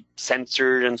IoT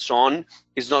sensor and so on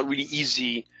is not really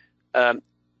easy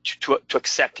to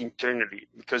accept internally,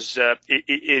 because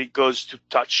it goes to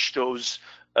touch those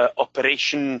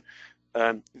operation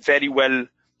very well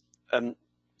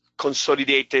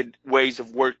consolidated ways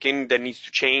of working that needs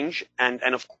to change, and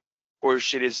of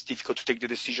course it is difficult to take the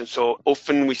decision. So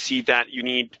often we see that you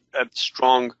need a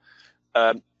strong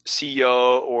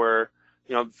CEO or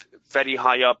very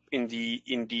high up in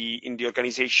the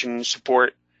organization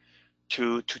support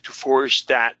to force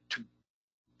that to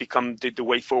become the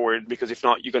way forward, because if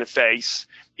not, you're going to face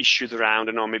issues around,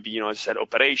 maybe as I said,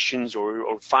 operations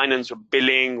or finance or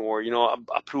billing or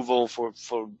approval for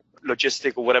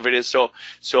logistic or whatever it is.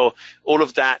 So all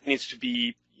of that needs to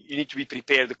be, you need to be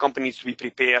prepared. The company needs to be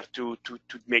prepared to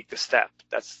make the step.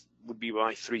 Would be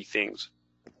my 3 things.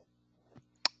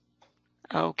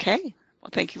 Okay, well,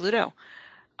 thank you, Ludo.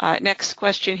 Next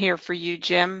question here for you,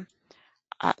 Jim.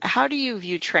 How do you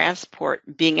view transport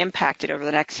being impacted over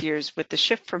the next years with the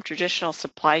shift from traditional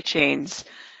supply chains,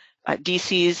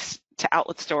 DCs to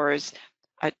outlet stores,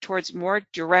 towards more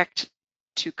direct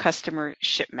to customer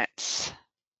shipments?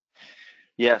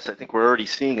 Yes, I think we're already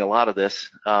seeing a lot of this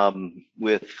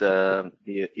with the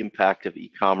impact of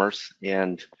e-commerce,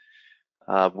 and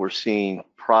we're seeing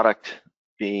product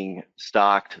being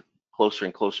stocked closer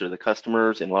and closer to the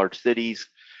customers in large cities.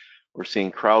 We're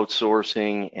seeing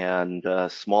crowdsourcing and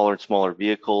smaller and smaller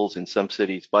vehicles, in some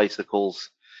cities bicycles,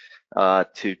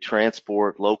 to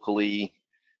transport locally.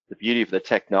 The beauty of the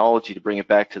technology, to bring it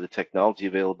back to the technology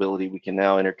availability, we can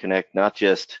now interconnect not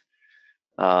just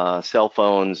cell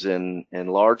phones and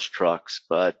large trucks,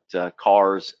 but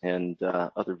cars and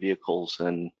other vehicles,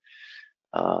 and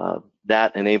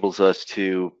that enables us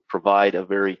to provide a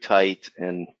very tight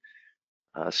and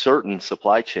certain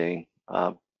supply chain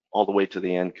all the way to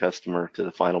the end customer, to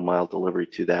the final mile delivery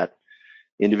to that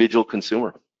individual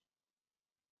consumer.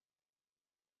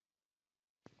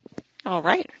 All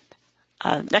right.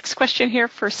 Next question here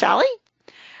for Sally.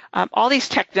 All these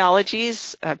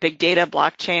technologies, big data,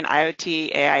 blockchain,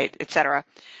 IoT, AI, etc.,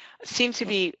 seem to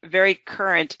be very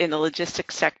current in the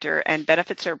logistics sector, and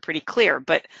benefits are pretty clear.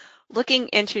 But looking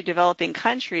into developing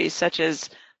countries such as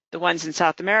the ones in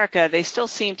South America, they still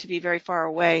seem to be very far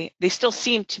away. They still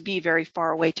seem to be very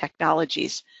far away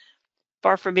technologies,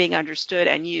 far from being understood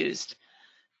and used.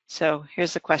 So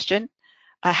here's the question.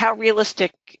 How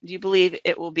realistic do you believe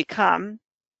it will become,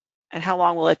 and how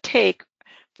long will it take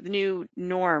for the new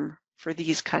norm for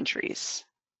these countries?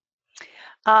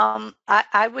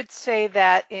 I would say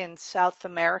that in South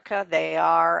America, they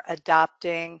are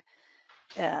adopting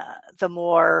the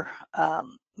more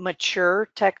mature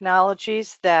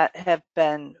technologies that have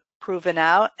been proven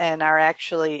out and are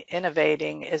actually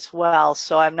innovating as well.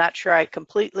 So I'm not sure I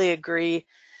completely agree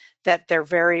that they're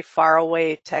very far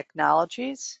away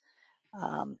technologies.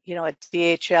 At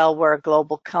DHL, we're a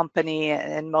global company,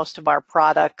 and most of our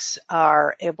products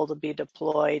are able to be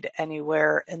deployed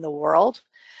anywhere in the world.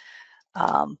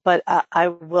 But I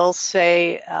will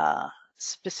say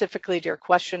specifically to your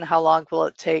question, how long will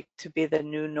it take to be the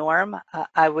new norm?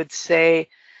 I would say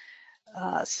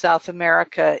South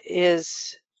America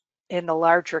is, in the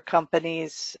larger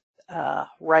companies,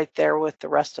 right there with the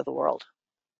rest of the world.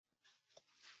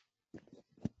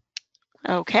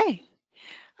 Okay.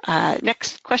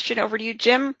 Next question over to you,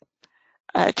 Jim.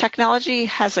 Technology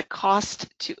has a cost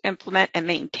to implement and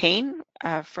maintain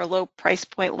for a low price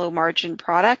point, low margin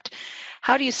product.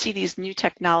 How do you see these new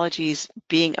technologies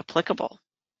being applicable?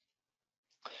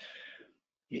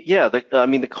 Yeah, I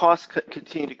mean, the costs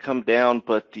continue to come down,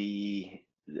 but the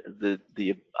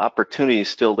opportunity is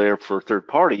still there for third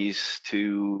parties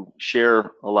to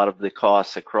share a lot of the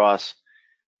costs across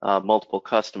multiple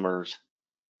customers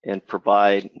and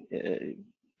provide,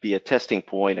 be a testing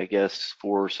point, I guess,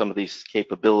 for some of these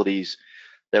capabilities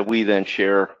that we then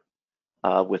share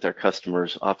with our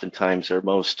customers. Oftentimes, our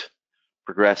most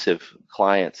progressive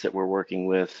clients that we're working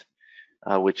with,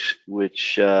 which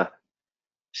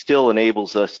still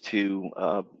enables us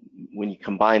to, when you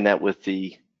combine that with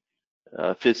the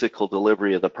physical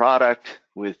delivery of the product,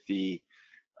 with the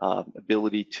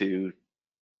ability to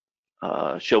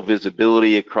show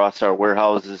visibility across our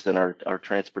warehouses and our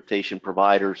transportation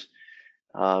providers,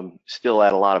 still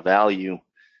add a lot of value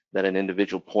that an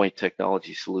individual point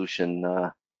technology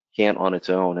solution can't on its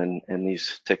own. And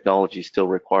these technologies still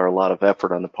require a lot of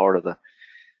effort on the part of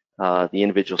the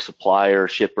individual supplier,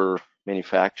 shipper,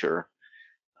 manufacturer.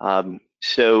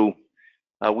 So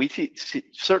we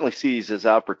certainly see these as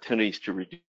opportunities to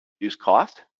reduce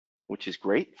cost, which is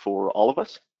great for all of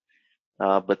us.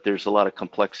 But there's a lot of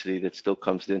complexity that still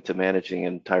comes into managing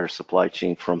an entire supply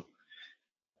chain, from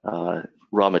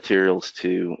raw materials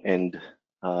to end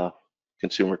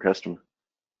consumer customer.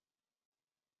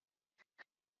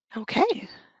 Okay,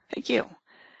 thank you.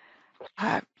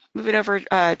 Moving over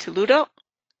to Ludo.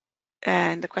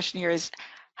 And the question here is,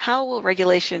 how will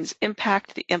regulations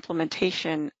impact the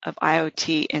implementation of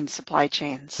IoT in supply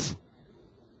chains?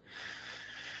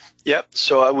 Yeah,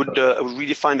 so I would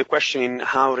redefine the question in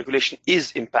how regulation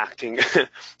is impacting.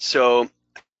 So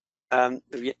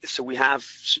we have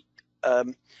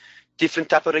different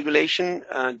type of regulation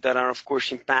that are, of course,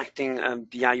 impacting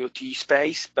the IoT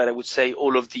space, but I would say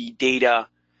all of the data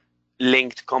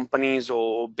linked companies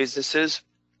or businesses,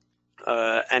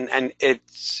 and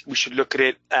we should look at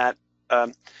it at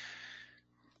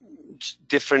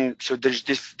different, so there's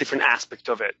different aspect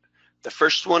of it. The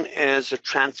first one is a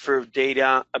transfer of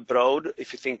data abroad.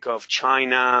 If you think of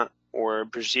China or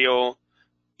Brazil,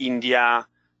 India,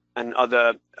 and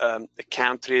other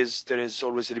countries, there is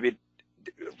always a little bit.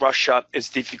 Russia is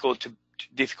difficult.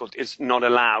 It's not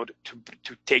allowed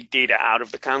to take data out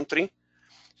of the country.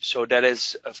 So that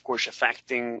is, of course,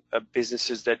 affecting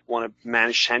businesses that want to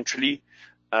manage centrally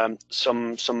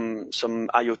some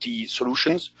IoT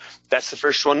solutions. That's the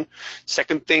first one.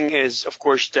 Second thing is, of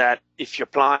course, that if you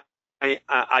apply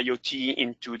IoT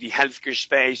into the healthcare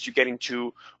space, you get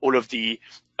into all of the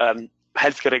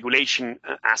healthcare regulation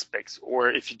aspects. Or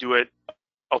if you do it,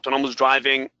 autonomous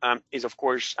driving is, of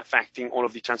course, affecting all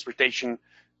of the transportation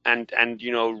and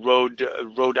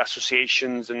road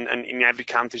associations, and in every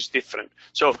country is different.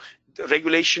 So the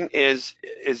regulation is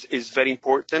very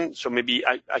important. So maybe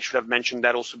I should have mentioned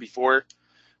that also before.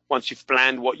 Once you've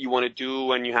planned what you want to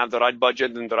do and you have the right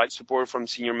budget and the right support from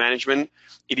senior management,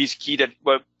 it is key that,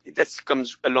 well, that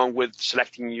comes along with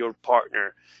selecting your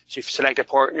partner. So if you select a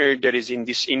partner that is in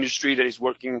this industry, that is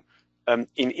working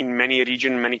in many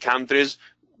regions, many countries,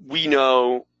 we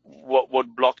know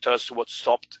what blocked us, what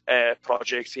stopped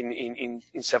projects in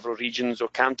several regions or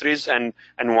countries, and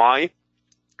why.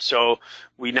 So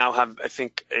we now have, I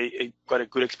think, quite a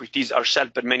good expertise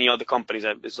ourselves, but many other companies.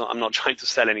 I'm not trying to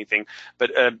sell anything,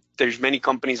 but there's many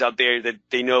companies out there that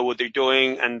they know what they're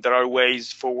doing, and there are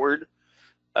ways forward.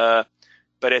 But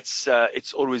it's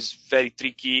always very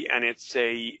tricky, and it's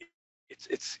a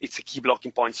key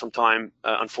blocking point sometimes.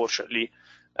 Unfortunately,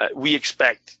 we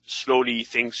expect slowly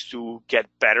things to get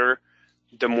better.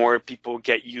 The more people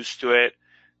get used to it,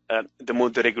 the more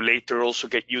the regulator also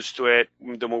get used to it,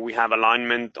 the more we have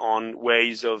alignment on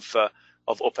ways of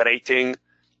operating,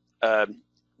 the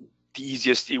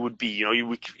easiest it would be.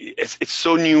 It's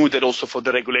so new that also for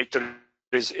the regulator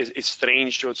it's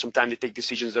strange. So sometimes they take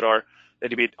decisions that are a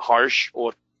little bit harsh,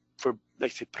 or for,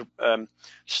 like, say,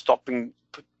 stopping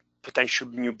potential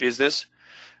new business.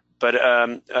 But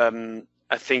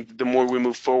I think the more we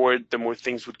move forward, the more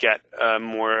things would get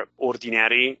more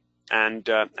ordinary and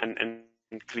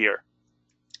clear.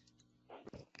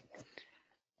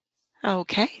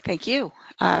 Okay, thank you.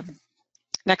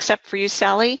 Next up for you,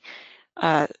 Sally.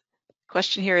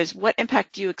 Question here is, what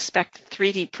impact do you expect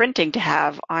 3D printing to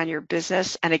have on your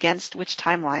business and against which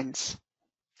timelines?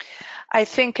 I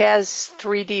think as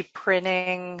 3D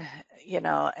printing,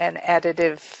 and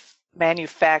additive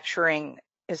manufacturing,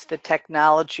 as the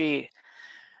technology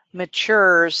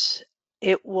matures,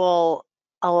 it will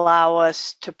allow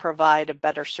us to provide a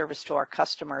better service to our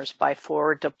customers by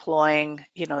forward deploying,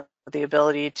 the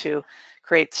ability to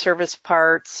create service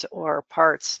parts or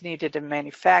parts needed in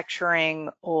manufacturing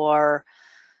or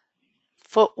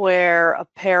footwear,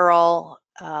 apparel,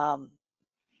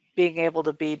 being able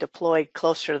to be deployed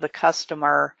closer to the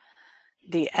customer,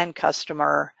 the end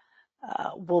customer,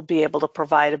 will be able to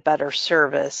provide a better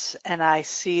service. And I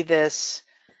see this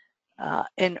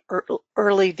in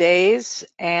early days,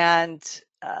 and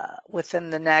within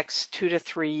the next 2 to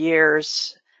 3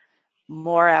 years,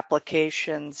 more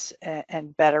applications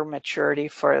and better maturity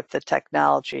for the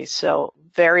technology. So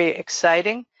very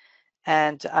exciting,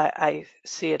 and I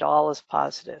see it all as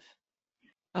positive.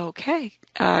 Okay.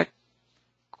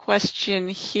 Question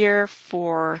here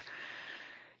for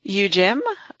you, Jim.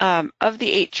 Of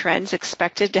the 8 trends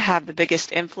expected to have the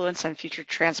biggest influence on future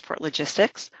transport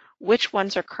logistics, which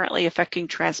ones are currently affecting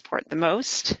transport the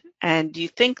most? And do you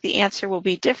think the answer will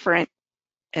be different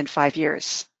in 5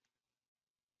 years?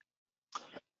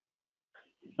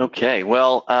 Okay,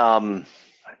 well,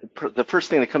 the first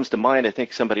thing that comes to mind, I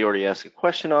think somebody already asked a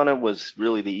question on it, was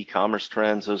really the e-commerce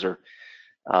trends. Those are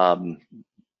have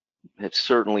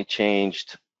certainly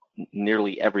changed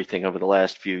nearly everything over the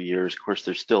last few years. Of course,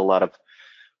 there's still a lot of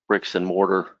bricks and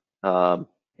mortar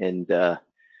and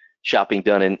shopping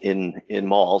done in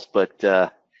malls, but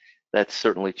that's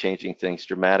certainly changing things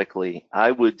dramatically. I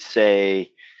would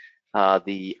say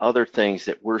the other things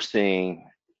that we're seeing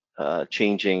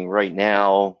changing right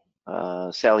now,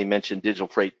 Sally mentioned digital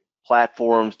freight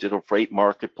platforms, digital freight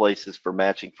marketplaces for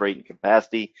matching freight and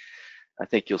capacity. I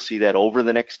think you'll see that over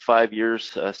the next 5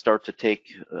 years start to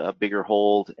take a bigger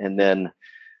hold. And then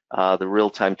the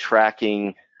real-time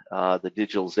tracking, the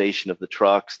digitalization of the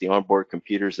trucks, the onboard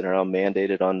computers that are now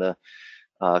mandated on the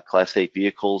Class 8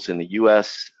 vehicles in the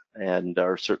US and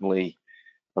are certainly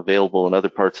available in other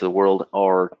parts of the world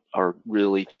are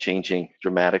really changing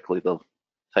dramatically the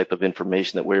type of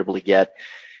information that we're able to get.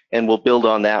 And we'll build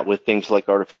on that with things like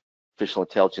artificial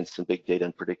intelligence and big data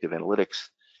and predictive analytics.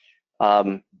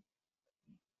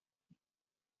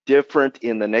 Different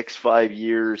in the next 5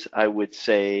 years, I would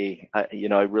say, I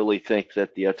really think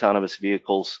that the autonomous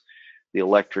vehicles, the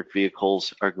electric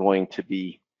vehicles are going to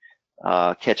be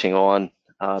catching on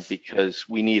because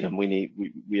we need them. We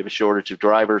have a shortage of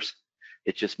drivers.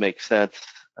 It just makes sense.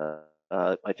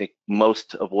 I think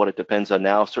most of what it depends on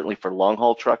now, certainly for long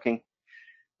haul trucking,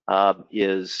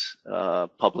 is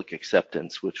public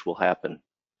acceptance, which will happen.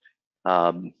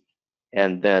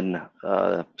 And then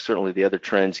certainly the other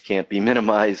trends can't be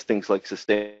minimized, things like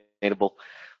sustainable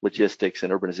logistics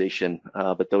and urbanization,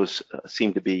 but those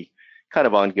seem to be kind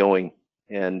of ongoing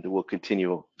and will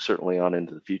continue certainly on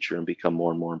into the future and become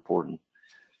more and more important.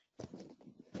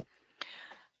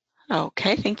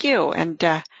 Okay, thank you. And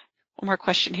one more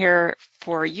question here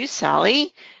for you,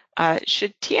 Sally.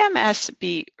 Should TMS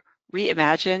be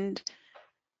reimagined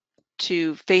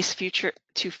to face future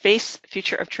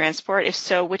of transport? If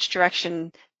so, which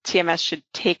direction TMS should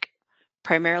take,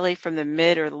 primarily from the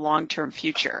mid or the long-term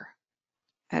future?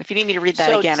 And if you need me to read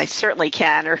that again, I certainly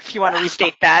can, or if you want to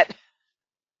restate that.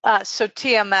 So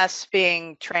TMS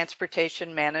being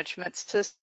Transportation Management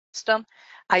System,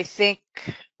 I think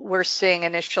we're seeing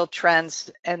initial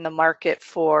trends in the market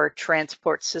for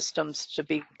transport systems to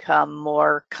become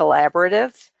more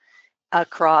collaborative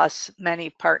across many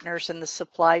partners in the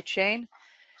supply chain.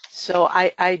 So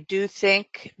I do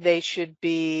think they should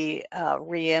be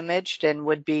reimaged and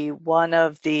would be one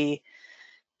of the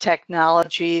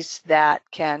technologies that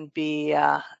can be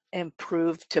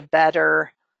improved to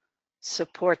better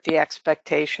support the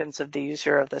expectations of the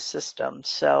user of the system.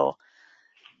 So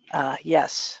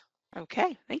yes.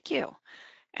 Okay, thank you.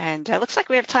 And it looks like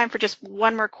we have time for just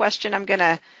one more question. I'm going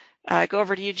to go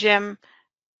over to you, Jim.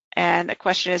 And the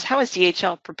question is, how is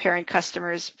DHL preparing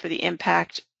customers for the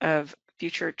impact of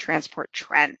future transport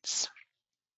trends?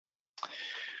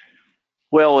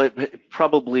 Well, it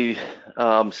probably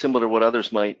similar to what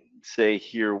others might say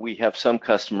here, we have some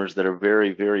customers that are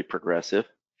very, very progressive.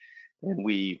 And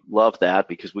we love that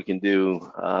because we can do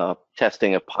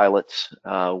testing of pilots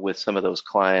with some of those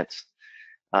clients,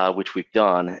 which we've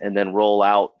done, and then roll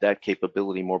out that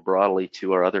capability more broadly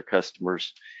to our other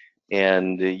customers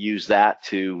and use that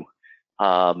to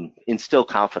instill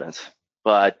confidence.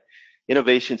 But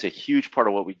innovation is a huge part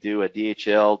of what we do at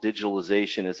DHL.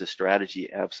 Digitalization is a strategy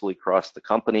absolutely across the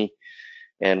company.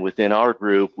 And within our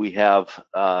group, we have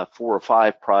 4 or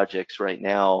 5 projects right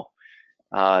now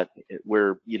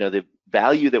where, you know, the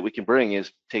value that we can bring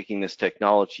is taking this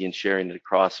technology and sharing it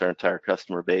across our entire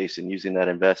customer base and using that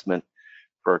investment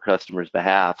for our customers'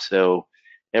 behalf. So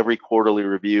every quarterly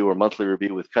review or monthly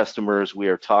review with customers, we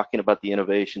are talking about the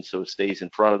innovation so it stays in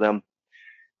front of them.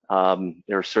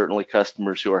 There are certainly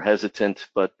customers who are hesitant,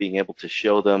 but being able to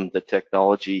show them the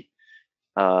technology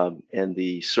and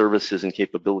the services and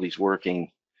capabilities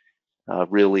working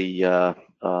really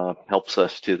helps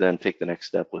us to then take the next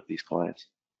step with these clients.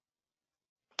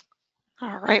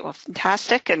 All right, well,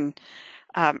 fantastic. And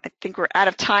I think we're out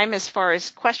of time as far as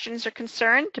questions are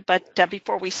concerned, but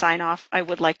before we sign off, I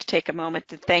would like to take a moment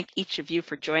to thank each of you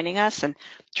for joining us and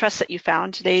trust that you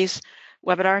found today's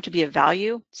webinar to be of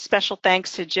value. Special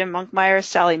thanks to Jim Monkmeyer,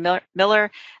 Sally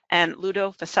Miller, and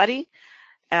Ludo Fasati,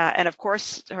 and of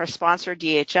course, our sponsor,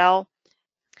 DHL.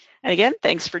 And again,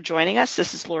 thanks for joining us.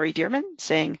 This is Lori Dearman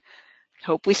saying,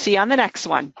 hope we see you on the next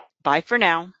one. Bye for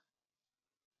now.